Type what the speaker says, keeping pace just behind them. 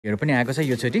हेर पनि आएको छ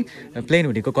यो चोटी प्लेन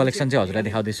हुडीको कलेक्सन चाहिँ हजुरलाई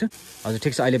देखाउँदैछु हजुर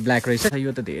ठिक छ अहिले ब्ल्याक रहेछ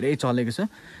यो त धेरै चलेको छ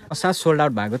साथ सोल्ड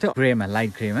आउट भएको थियो ग्रेमा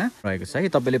लाइट ग्रेमा रहेको छ है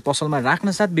तपाईले पसलमा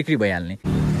राख्न साथ बिक्री भइहाल्ने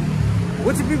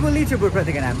What's up people, it's your boy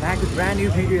Pratik and I'm back with brand new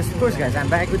video. Of course guys, I'm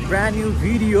back with brand new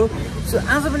video. So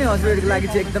आज पनि हजुरहरुको लागि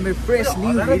चाहिँ एकदमै फ्रेश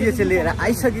न्यू भिडियो चाहिँ लिएर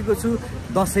आइसकेको छु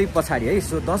दशैं पछाडी है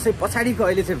सो दशैं पछाडीको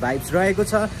अहिले चाहिँ भाइब्स रहेको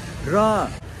छ र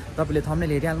तपाईले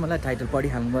थम्बनेल हेरिहाल्नु मलाई टाइटल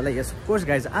पढिहाल्नु मलाई यस अफ कोर्स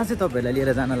गाइज आज चाहिँ तपाईहरुलाई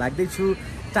लिएर जान लाग्दै छु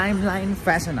टाइमलाइन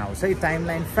फ्यासन हाउस है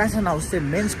टाइमलाइन फ्यासन हाउस चाहिँ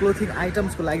मेन्स क्लोथिङ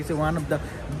आइटम्सको लागि चाहिँ one of the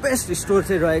best store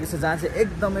चाहिँ रहेको छ जहाँ चाहिँ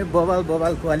एकदमै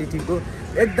बवाल क्वालिटीको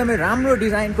एकदमै राम्रो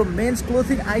डिजाइनको मेन्स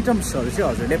क्लोथिङ आइटम्सहरु चाहिँ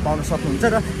हजुरले पाउन सक्नुहुन्छ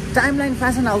र टाइमलाइन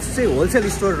फ्यासन हाउस चाहिँ होलसेल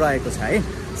स्टोर रहेको छ है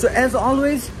सो एज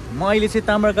अलवेज म अहिले चाहिँ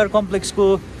ताम्राकार कम्प्लेक्सको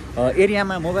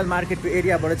एरियामा मोबाइल मार्केटको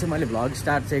एरियाबाट चाहिँ मैले भ्लग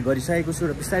स्टार्ट चाहिँ गरिसकेको छु र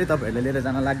बिस्तारै तपाईहरुलाई लिएर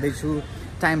जान लाग्दैछु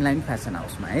टाइमलाइन फ्यासन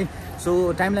हाउसमा है सो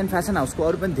टाइमलाइन फ्यासन हाउसको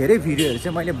अरु पनि धेरै भिडियोहरु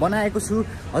चाहिँ मैले बनाएको छु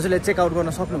हजुरले चेक आउट गर्न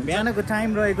सक्नुहुन्छ बिहानको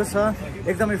टाइम रहेको छ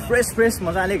एकदमै फ्रेश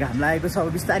मजाले घाम लागेको छ अब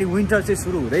बिस्तारै विन्टर चाहिँ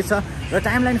सुरु हुँदैछ र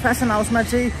टाइमलाइन फ्यासन हाउसमा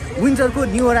चाहिँ विन्टरको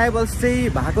न्यू अराइभल्स चाहिँ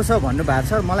भएको छ भन्नु भएको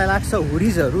छ मलाई लाग्छ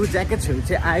हुडीजहरु ज्याकेट्सहरु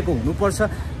चाहिँ आएको हुनुपर्छ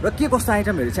र के कस्तो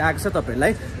आइटमहरु चाहिँ आएको छ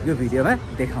तपाईहरुलाई यो भिडियोमा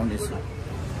देखाउँदैछु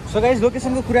सो गाइज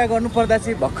लोकेसनको कुरा गर्नुपर्दा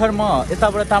चाहिँ भर्खर म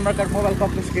यताबाट ताम्राकार मोबाइल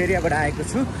कम्प्लेक्सको एरियाबाट आएको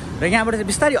छु र यहाँबाट चाहिँ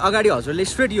बिस्तारै अगाडि हजुरले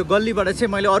स्ट्रेट यो गल्लीबाट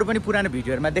चाहिँ मैले अरू पनि पुरानो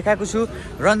भिडियोहरुमा देखाएको छु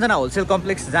रञ्जना होलसेल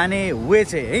कम्प्लेक्स जाने वे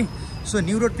चाहिँ है so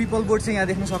new road people board चाहिँ यहाँ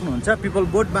देख्न सक्नुहुन्छ पिपल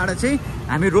बोर्डबाट चाहिँ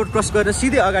हामी रोड क्रस गरेर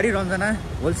सिधै अगाडि रञ्जना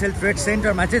होलसेल ट्रेड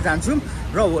सेन्टरमा चाहिँ जान्छौँ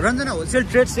र रञ्जना होलसेल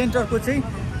ट्रेड सेन्टरको चाहिँ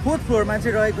 4th फ्लोरमा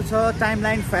चाहिँ रहेको छ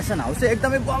टाइमलाइन फ्यासन हाउस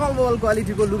एकदमै बवाल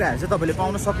क्वालिटीको लुगाहरू चाहिँ तपाईले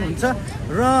पाउन सक्नुहुन्छ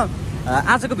र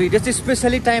आजको भिडियो चाहिँ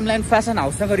specially timeline fashion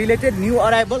हाउससँग related new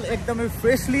arrival एकदमै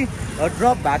फ्रेशली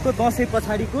ड्रप भएको दशैं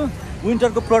पछाडीको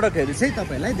विन्टरको प्रोडक्टहरु चाहिँ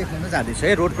तपाईहरुलाई देखाउन जाँदैछु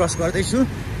है रोड क्रस गर्दैछु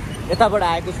यताबाट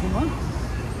आएको छु म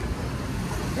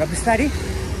र बिस्तारै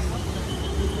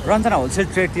रञ्जना होलसेल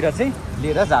ट्रेडतिर चाहिँ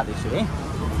लिएर जाँदैछु है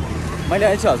मैले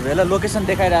अहिले चाहिँ हजुरहरुलाई लोकेसन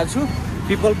देखाइरहेको छु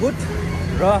पिपल बुथ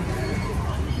र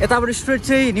यताबाट स्ट्रेट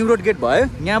चाहिँ न्यू रोड गेट भयो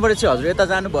यहाँबाट चाहिँ हजुर यता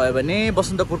जानुभयो भने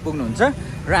बसन्तपुर पुग्नुहुन्छ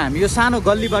र हामी यो सानो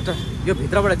गल्लीबाट यो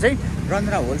भित्रबाट चाहिँ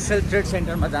रञ्जना होलसेल ट्रेड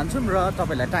सेन्टरमा जान्छौँ र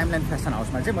तपाईहरुलाई टाइमलाइन फ्यासन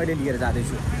हाउसमा चाहिँ मैले लिएर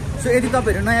जाँदैछु सो यदि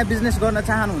तपाईहरु नयाँ बिजनेस गर्न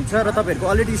चाहनुहुन्छ र तपाईहरुको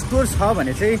अलरेडी स्टोर छ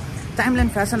भने चाहिँ टाइमलाइन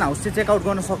फ्यासन हाउस चाहिँ चेकआउट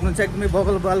गर्न सक्नुहुन्छ एकदमै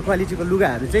बवाल क्वालिटीको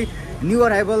लुगाहरू चाहिँ न्यू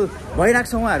अराइभल भइरहेको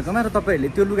छ उहाँहरुकोमा र तपाईहरुले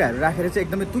त्यो लुगाहरू राखेर चाहिँ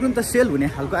एकदमै तुरुन्त सेल हुने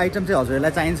खालको आइटम चाहिँ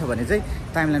हजुरहरूलाई चाहिन्छ भने चाहिँ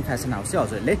टाइमलाइन फ्यासन हाउस चाहिँ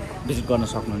हजुरहरूले भिजिट गर्न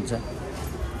सक्नुहुन्छ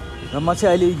र म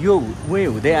चाहिँ अहिले यो वे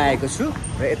हुँदै आएको छु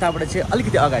र यताबाट चाहिँ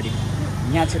अलिकति अगाडि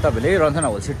यहाँ चाहिँ तपाईले रञ्जना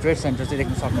होलसेल ट्रेड सेन्टर चाहिँ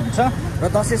देख्न सक्नुहुन्छ र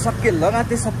दशैं सकिए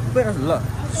लगत्तै सबै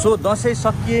सो दशैं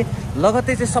सकिए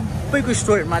लगत्तै चाहिँ सबैको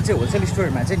स्टोरमा चाहिँ होलसेल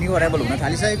स्टोरमा चाहिँ न्यू अराइभल हुन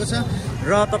थालिसकेको छ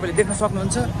र तपाईले देख्न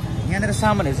सक्नुहुन्छ यहाँनिर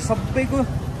सामानहरु चाहिँ सबैको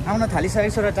आउन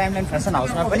थालिसकेको छ र टाइमलाइन फ्यासन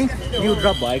हाउसमा पनि न्यू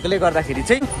ड्रप भएकोले गर्दाखेरि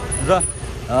चाहिँ र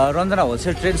रञ्जना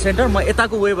होलसेल ट्रेड सेन्टर म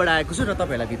यताको वेबाट आएको छु र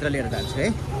तपाईहरुलाई भित्र लिएर जान्छु है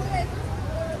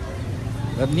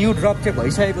र न्यू ड्रप चाहिँ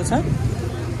भइसकेको छ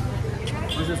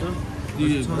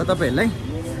र तपाईहरुलाई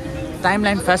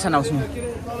टाइमलाइन फ्यासन हाउसमा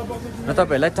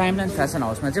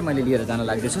चाहिँ मैले लिएर जान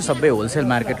लाग्दैछु सबै होलसेल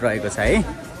मार्केट रहेको छ है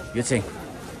यो चाहिँ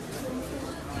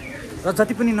र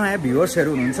जति पनि नयाँ भ्युअर्सहरु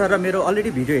हुनुहुन्छ र मेरो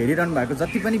अलरेडी भिडियो हेरिरहनु भएको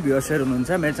जति पनि भ्युअर्सहरु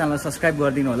हुनुहुन्छ मेरो च्यानललाई सब्स्क्राइब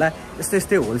गरिदिनु होला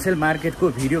यस्तै होलसेल मार्केटको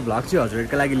भिडियो भ्लग चाहिँ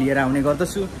हजुरहरुको लागि लिएर आउने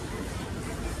गर्दछु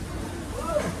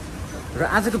र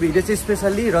आजको भिडियो चाहिँ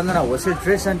specially Ranjana wholesale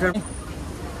trade centre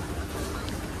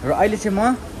र अहिले चाहिँ म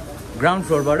ग्राउन्ड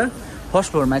फ्लोरबाट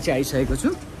फर्स्ट फ्लोरमा चाहिँ आइसकेको छु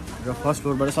र फर्स्ट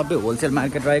फ्लोरबाट सबै होलसेल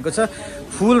मार्केट रहेको छ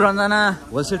फुल रञ्जना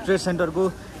होलसेल ट्रेड सेन्टरको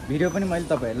भिडियो पनि मैले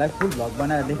तपाईहरुलाई फुल भ्लग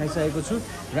बनाएर देखाइसकेको छु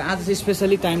र आज चाहिँ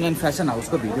स्पेशली टाइमलाइन फ्यासन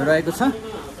हाउसको भिडियो रहेको छ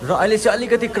र अहिले चाहिँ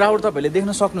अलिकति क्राउड तपाईहरुले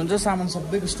देख्न सक्नुहुन्छ सामान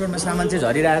सबैको स्टोरमा सामान चाहिँ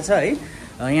झरिरहेछ है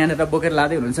यहाँनिर बोकेर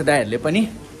लादै हुनुहुन्छ दाइहरुले पनि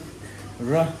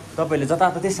र तपाईहरुले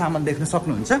जताततै सामान देख्न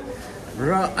सक्नुहुन्छ र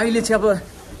अहिले चाहिँ अब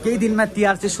केही दिनमा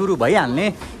तिहार चाहिँ सुरु भइहाल्ने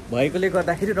भएकोले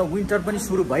गर्दाखेरि र विन्टर पनि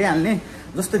सुरु भइहाल्ने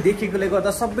जस्तो देखिएकोले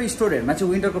गर्दा सबै स्टोरहरुमा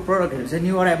चाहिँ विन्टरको प्रोडक्टहरु चाहिँ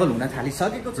न्यू अराइभल हुन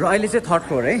थालिसकेको छ र अहिले चाहिँ 3rd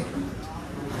फ्लोर है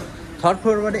 3rd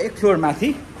फ्लोरबाट एक फ्लोर माथि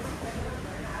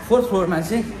 4th फ्लोरमा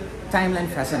चाहिँ टाइमलाइन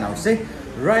फ्यासन हाउस चाहिँ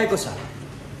रहेको छ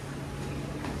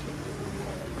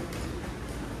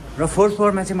र 4th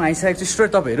फ्लोरमा चाहिँ म आइसकेको छु स्टोर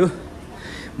तपाईहरु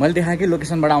मैले देखाएकै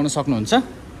लोकेसनबाट आउन सक्नुहुन्छ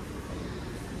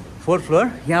 4th फ्लोर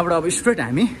यहाँबाट अब स्ट्रेट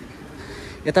हामी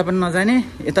यता पनि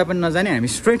नजाने हामी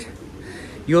स्ट्रेट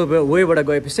यो वेबाट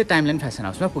गएपछि टाइमलाइन फ्यासन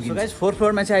हाउसमा पुग्यौँ गाइस 4th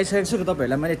फ्लोरमा चाहिँ आइसकेको छु र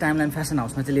तपाईहरुलाई मैले टाइमलाइन फ्यासन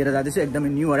हाउसमा चाहिँ लिएर जाँदैछु एकदमै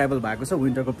न्यू अराइभल भएको छ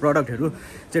विन्टरको प्रोडक्टहरु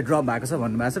चाहिँ ड्रप भएको छ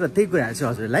भन्नुभएको छ र त्यही कुराहरु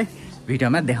चाहिँ हजुरलाई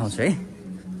भिडियोमा देखाउँछु है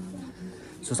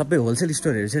सो सबै होलसेल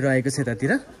स्टोरहरु चाहिँ रहेको छ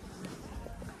यतातिर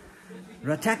र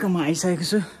ठ्याक्क म आइसकेको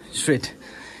छु स्ट्रेट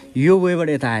यो वेबाट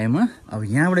यता आएँ म। अब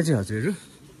यहाँबाट चाहिँ हजुरहरू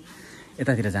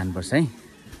यतातिर जानुपर्छ है।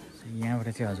 यहाँबाट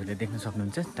चाहिँ हजुरले देख्न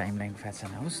सक्नुहुन्छ टाइमलाइन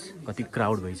फ्यासन हाउस कति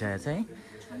क्राउड भइसकेको छ है।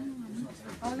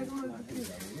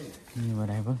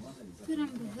 बराबर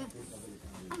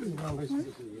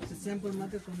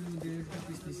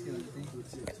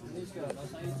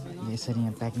यसरी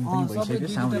यहाँ प्याकिङ पनि भइसक्यो।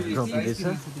 साउन्ड ड्रप हुँदैछ,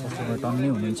 कस्टमर टन्नै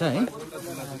हुनुहुन्छ है।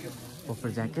 Puffer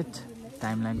jacket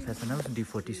timeline fashion house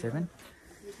D47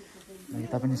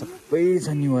 यता पनि सबै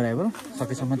छ न्यू अराइभल।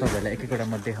 सकेसम्म तपाईँहरूलाई एक एकवटा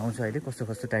म देखाउँछु अहिले कस्तो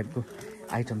कस्तो टाइपको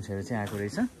आइटम्सहरू चाहिँ आएको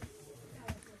रहेछ।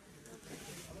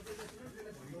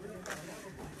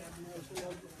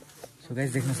 सो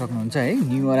गाइस देख्न सक्नुहुन्छ है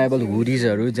न्यू अराइभल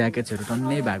हुडीजहरू ज्याकेट्सहरू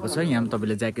टन्नै भएको छ। यहाँ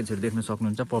तपाईँले ज्याकेट्सहरू देख्न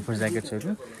सक्नुहुन्छ, पफर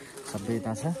ज्याकेट्सहरू सबै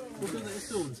यता छ।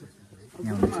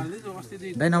 यहाँ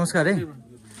हुनुहुन्छ दाइ, नमस्कार है।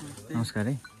 नमस्कार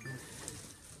है।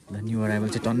 न्यू अराइभल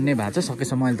चाहिँ टन्नै भएको छ।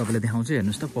 सकेसम्म अहिले तपाईँले देखाउँछु।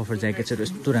 हेर्नुहोस् त पफर ज्याकेट्सहरू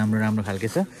यस्तो राम्रो राम्रो खालके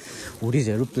छ।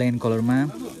 हुडीजहरू प्लेन कलरमा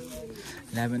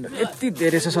ल्याभेन्डर यति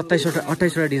धेरै छ।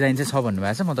 27-28वटा डिजाइन चाहिँ छ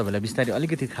भन्नुभएको छ। म तपाईँलाई बिस्तारै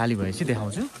अलिकति खाली भएपछि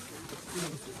देखाउँछु।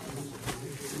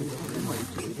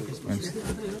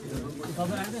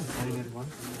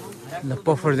 ल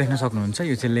पफर देख्न सक्नुहुन्छ,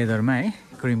 यो चाहिँ लेदरमा है,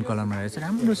 क्रिम कलरमा रहेछ।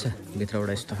 राम्रो छ भित्रबाट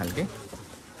यस्तो खालके।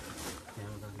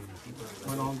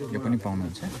 यो पनि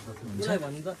पाउनुहुन्छ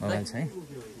मोबाइल छ है।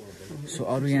 सो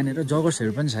अरू यहाँनिर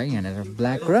जगर्सहरू पनि छ है। यहाँनिर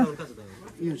ब्ल्याक र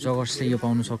जगर्स चाहिँ यो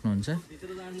पाउनु सक्नुहुन्छ।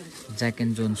 ज्याक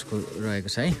एन्ड जोन्सको रहेको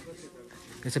छ है।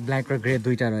 यो चाहिँ ब्ल्याक र ग्रे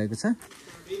दुईवटा रहेको छ।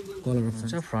 कलर अप्सन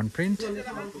छ, फ्रन्ट प्रिन्ट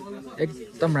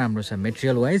एकदम राम्रो छ।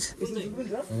 मेटेरियल वाइज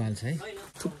मोबाइल छ है।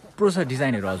 थुप्रो छ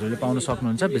डिजाइनहरू हजुरले पाउन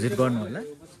सक्नुहुन्छ। भिजिट गर्नु होला।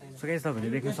 सो गाइस तपाईँले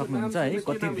देख्न सक्नुहुन्छ है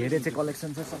कति धेरै चाहिँ कलेक्सन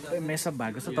छ। सबै मेसअप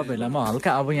भएको छ। तपाईँहरूलाई म हल्का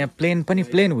अब यहाँ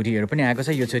प्लेन हुडीहरू पनि आएको छ।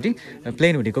 योचोटि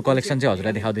प्लेन हुडीको कलेक्सन चाहिँ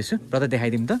हजुरलाई देखाउँदैछु। ब्रदर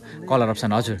देखाइदिउँ त कलर अप्सन।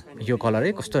 हजुर यो कलर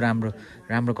है कस्तो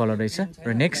राम्रो कलर रहेछ।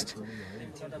 र नेक्स्ट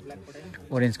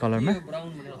ओरेन्ज कलरमा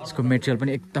यसको मेटेरियल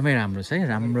पनि एकदमै राम्रो छ है।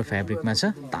 राम्रो फेब्रिकमा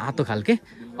छ, तातो खालके।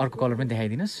 अर्को कलर पनि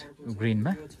देखाइदिनुहोस्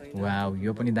ग्रिनमा। वाउ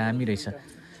यो पनि दामी रहेछ।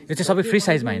 यो चाहिँ सबै फ्री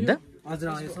साइजमा होइन त?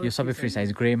 यो सबै फ्री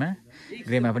साइज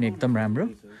ग्रेमा पनि एकदम राम्रो।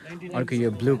 अर्को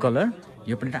यो ब्लू कलर,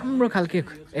 यो पनि राम्रो खालके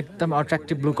एकदम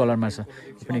अट्र्याक्टिभ ब्लू कलरमा छ।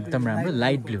 यो पनि एकदम राम्रो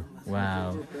लाइट ब्लू।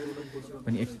 वाउ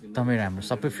पनि एकदमै राम्रो।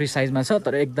 सबै फ्री साइजमा छ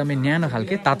तर एकदमै न्यानो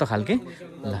खालके, तातो खालके।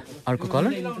 ल अर्को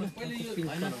कलर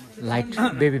लाइट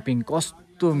बेबी पिङ्क,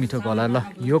 कस्तो मिठो कलर। ल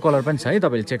यो कलर पनि छ है,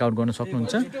 तपाईँले चेकआउट गर्न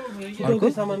सक्नुहुन्छ। अर्को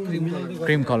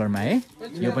क्रिम कलरमा है,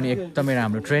 यो पनि एकदमै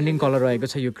राम्रो ट्रेन्डिङ कलर रहेको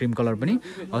छ। यो क्रिम कलर पनि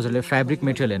हजुरले फेब्रिक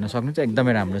मेटेरियल हेर्न सक्नुहुन्छ,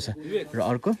 एकदमै राम्रो छ। र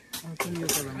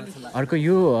अर्को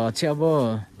यो चाहिँ अब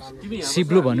सी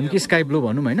ब्लू भनौँ कि स्काई ब्लू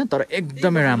भनौँ होइन, तर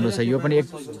एकदमै राम्रो छ। यो पनि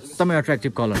एकदमै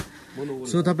अट्र्याक्टिभ कलर।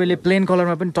 सो तपाईँले प्लेन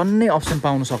कलरमा पनि टन्नै अप्सन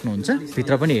पाउन सक्नुहुन्छ।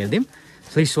 भित्र पनि हेरिदिउँ,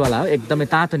 फ्लिसवाला हो, एकदमै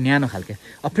तातो न्यानो खालके।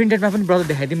 अब प्रिन्टेडमा पनि ब्रदर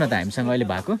देखाइदिउँ न त हामीसँग अहिले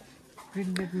भएको।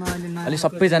 अलि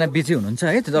सबैजना बिजी हुनुहुन्छ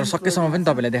है, तर सकेसम्म पनि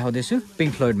तपाईँलाई देखाउँदैछु।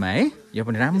 पिङ्क फ्लोइडमा है, यो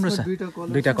पनि राम्रो छ।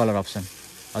 दुईवटा कलर अप्सन।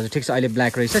 हजुर ठिक छ, अहिले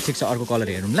ब्ल्याक रहेछ। ठिक छ, अर्को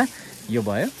कलर हेरौँला। यो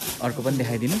भयो, अर्को पनि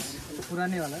देखाइदिनु।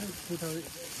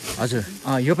 हजुर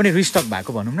यो पनि रिस्टक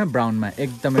भएको भनौँ न, ब्राउनमा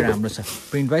एकदमै राम्रो छ।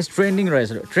 प्रिन्ट वाइज ट्रेन्डिङ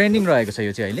रहेको छ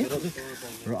यो चाहिँ अहिले।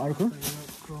 र अर्को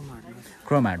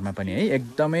क्रोम हार्टमा पनि है,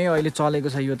 एकदमै अहिले चलेको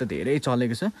छ। यो त धेरै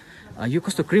चलेको छ। यो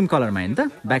कस्तो क्रिम कलरमा होइन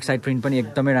त? ब्याक साइड प्रिन्ट पनि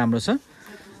एकदमै राम्रो छ।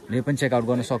 यो पनि चेकआउट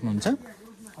गर्न सक्नुहुन्छ।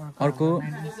 अर्को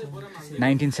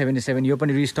 1977, यो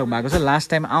पनि रिस्टक भएको छ। लास्ट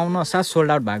टाइम आउन साथ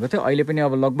सोल्ड आउट भएको थियो। अहिले पनि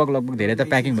अब लगभग धेरै त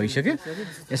प्याकिङ भइसक्यो।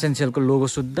 एसेन्सियलको लोगो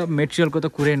शुद्ध, मेटेरियलको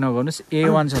त कुरै नगर्नुहोस्,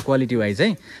 A1 छ क्वालिटी वाइज है।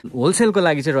 होलसेलको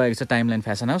लागि चाहिँ रहेको छ टाइमलाइन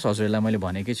फ्यासन हाउस। हजुरहरूलाई मैले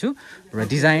भनेकै छु। र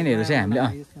डिजाइनहरू चाहिँ हामीले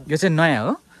यो चाहिँ नयाँ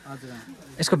हो।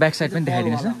 यसको ब्याक साइड पनि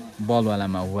देखाइदिनुहोस् न,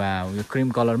 बलवालामा। वाउ यो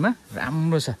क्रिम कलरमा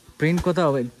राम्रो छ। प्रिन्टको त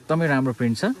अब एकदमै राम्रो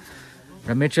प्रिन्ट छ।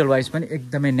 र मेटेरियल वाइज पनि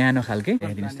एकदमै न्यानो खालके।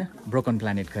 देखाइदिनुहोस् त ब्रोकन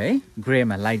प्लानेटको है,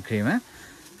 ग्रेमा, लाइट ग्रेमा।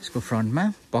 यसको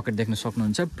फ्रन्टमा पकेट देख्न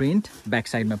सक्नुहुन्छ। प्रिन्ट ब्याक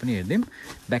साइडमा पनि हेरिदिउँ।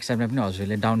 ब्याक साइडमा पनि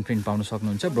हजुरले डाउन प्रिन्ट पाउन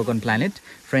सक्नुहुन्छ। Broken planet,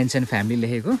 friends and family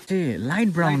लेखेको चाहिँ लाइट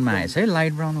ब्राउनमा आएछ है।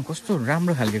 लाइट ब्राउनमा कस्तो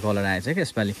राम्रो खालके कलर आएछ क्या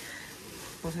यसपालि।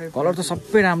 कलर त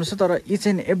सबै राम्रो छ, तर इच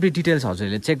एन्ड एभ्री डिटेल्स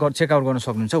हजुरले चेकआउट गर्न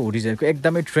सक्नुहुन्छ। हुडीजहरूको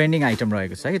एकदमै ट्रेन्डिङ आइटम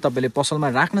रहेको छ है। तपाईँले पसलमा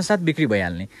राख्न साथ बिक्री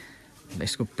भइहाल्ने।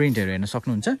 यसको प्रिन्टहरू हेर्न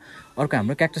सक्नुहुन्छ। अर्को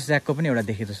हाम्रो क्याक्टस ज्याकको पनि एउटा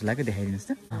देखेँ जस्तो लाग्यो, देखाइदिनुहोस्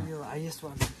त।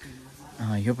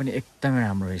 यो पनि एकदमै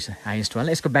राम्रो रहेछ, हाइएस्टवाला।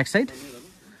 यसको ब्याक साइड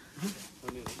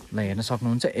ल हेर्न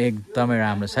सक्नुहुन्छ, एकदमै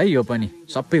राम्रो छ है। यो पनि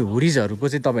सबै हुडीजहरूको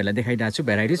चाहिँ तपाईँहरूलाई देखाइरहेको छु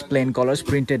भेराइटिज, प्लेन कलर्स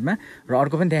प्रिन्टेडमा। र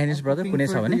अर्को पनि देखाइदिनुहोस् ब्रदर, कुनै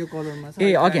छ भने।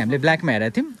 अघि हामीले ब्ल्याकमा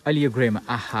हेरेको थियौँ, अहिले यो ग्रेमा।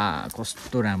 आहा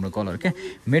कस्तो राम्रो कलर क्या।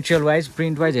 मेटेरियल वाइज,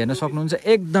 प्रिन्ट वाइज हेर्न सक्नुहुन्छ,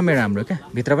 एकदमै राम्रो क्या।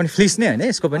 भित्र पनि फ्लिस नै होइन,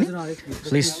 यसको पनि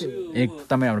फ्लिस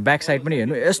एकदमै राम्रो। ब्याक साइड पनि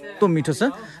हेर्नु, यस्तो मिठो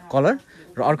छ कलर।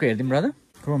 र अर्को हेरिदिउँ ब्रदर,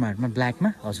 क्रोम हार्टमा ब्ल्याकमा।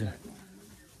 हजुर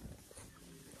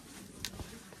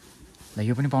ल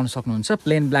यो पनि पाउन सक्नुहुन्छ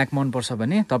प्लेन ब्ल्याक मन पर्छ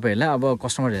भने तपाईहरुलाई अब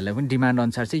कस्टमरहरुलाई पनि डिमान्ड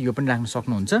अनुसार चाहिँ यो पनि राख्न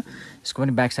सक्नुहुन्छ यसको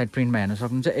पनि ब्याक साइड प्रिन्टमा हेर्न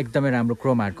सक्नुहुन्छ एकदमै राम्रो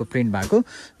क्रोम आर्टको प्रिन्ट भएको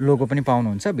लोगो पनि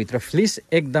पाउनुहुन्छ भित्र फ्लिस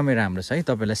एकदमै राम्रो छ है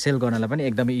तपाईहरुलाई सेल गर्नलाई पनि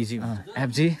एकदमै इजी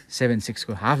FG 76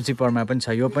 को हाफ जिपरमा पनि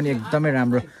छ यो पनि एकदमै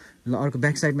राम्रो ल अर्को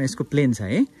ब्याक साइडमा यसको प्लेन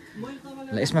छ है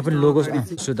ल यसमा पनि लोगो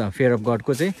शुद्ध फेयर अफ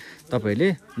गडको चाहिँ तपाईहरुले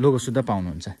लोगो शुद्ध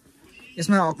पाउनुहुन्छ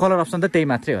यसमा कलर अप्सन त त्यही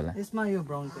मात्रै होला यसमा यो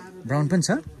ब्राउन पनि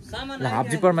छ ल हाफ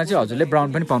जिपरमा चाहिँ हजुरले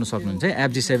ब्राउन पनि पाउन सक्नुहुन्छ है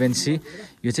FG 7C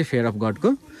यो चाहिँ फेयर अफ गडको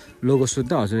लोगो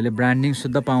शुद्ध हजुरले ब्रान्डिङ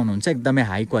शुद्ध पाउनुहुन्छ एकदमै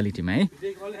हाई क्वालिटीमा है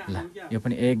ल यो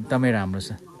पनि एकदमै राम्रो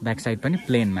छ ब्याक साइड पनि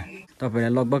प्लेनमा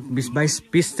तपाईहरुलाई लगभग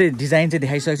 20-22 पिस चाहिँ डिजाइन चाहिँ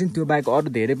देखाइसकेको छु त्यो बाहेक अरु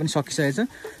धेरै पनि सकिसकेको छ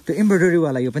त्यो एम्ब्रोइडरी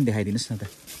वाला यो पनि देखाइदिनुस् न त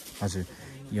हजुर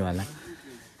यो वाला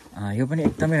यो पनि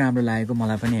एकदमै राम्रो लागेको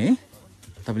मलाई पनि है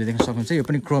तपाईले देख्न सक्नुहुन्छ यो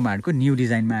पनि क्रोम आर्टको न्यू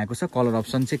डिजाइनमा आएको छ कलर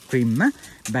अप्सन चाहिँ क्रीममा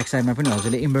ब्याक साइडमा पनि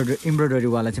हजुरले एम्ब्रोइडरी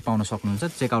वाला चाहिँ पाउन सक्नुहुन्छ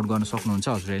चेक आउट गर्न सक्नुहुन्छ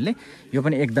हजुरहरुले यो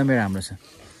पनि एकदमै राम्रो छ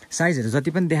साइजहरु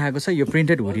जति पनि देखाएको छ यो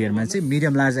प्रिन्टेड हुडीहरुमा चाहिँ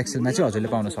मिडियम लार्ज एक्सेलमा चाहिँ हजुरले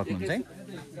पाउन सक्नुहुन्छ है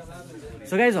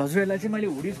सो गाइज हजुरहरुलाई चाहिँ मैले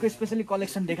हुडीजको स्पेशली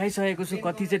कलेक्सन देखाइसकेको छु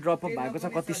कति चाहिँ ड्रप अप भएको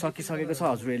छ कति सकिसकेको छ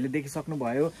हजुरहरुले देखिसक्नु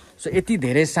भयो सो यति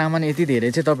धेरै सामान यति धेरै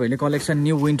चाहिँ तपाईहरुले कलेक्सन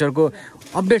न्यू विन्टरको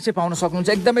अपडेट चाहिँ पाउन सक्नुहुन्छ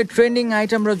एकदमै ट्रेन्डिङ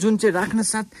आइटम र जुन चाहिँ राख्न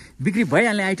साथ बिक्री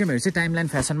भइहाल्ने आइटमहरु चाहिँ टाइमलाइन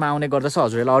फ्यासनमा आउने गर्दछ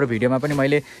हजुरहरुलाई अरु भिडियोमा पनि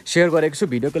मैले शेयर गरेको छु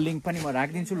भिडियोको लिंक पनि म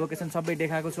राखिदिन्छु लोकेसन सबै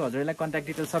देखाएको छु हजुरहरुलाई कन्ट्याक्ट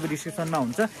डिटेल सबै डिस्क्रिप्सनमा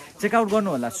हुन्छ चेक आउट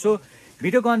गर्नु होला सो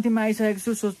भिडियोको अन्तिममा आइसकेको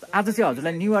छु सो आज चाहिँ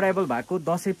हजुरलाई न्यू अराइभल भएको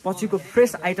दशैं पछिको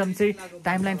फ्रेश आइटम चाहिँ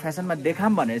टाइमलाइन फ्यासनमा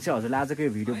देखाम भनेर चाहिँ हजुरलाई आजको यो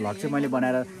भिडियो भ्लग चाहिँ मैले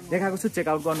बनाएर देखाएको छु चेक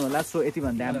आउट गर्नु होला सो यति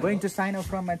भन्दै आइ am going two sine up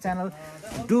from my channel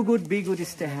do good be good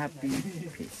stay happy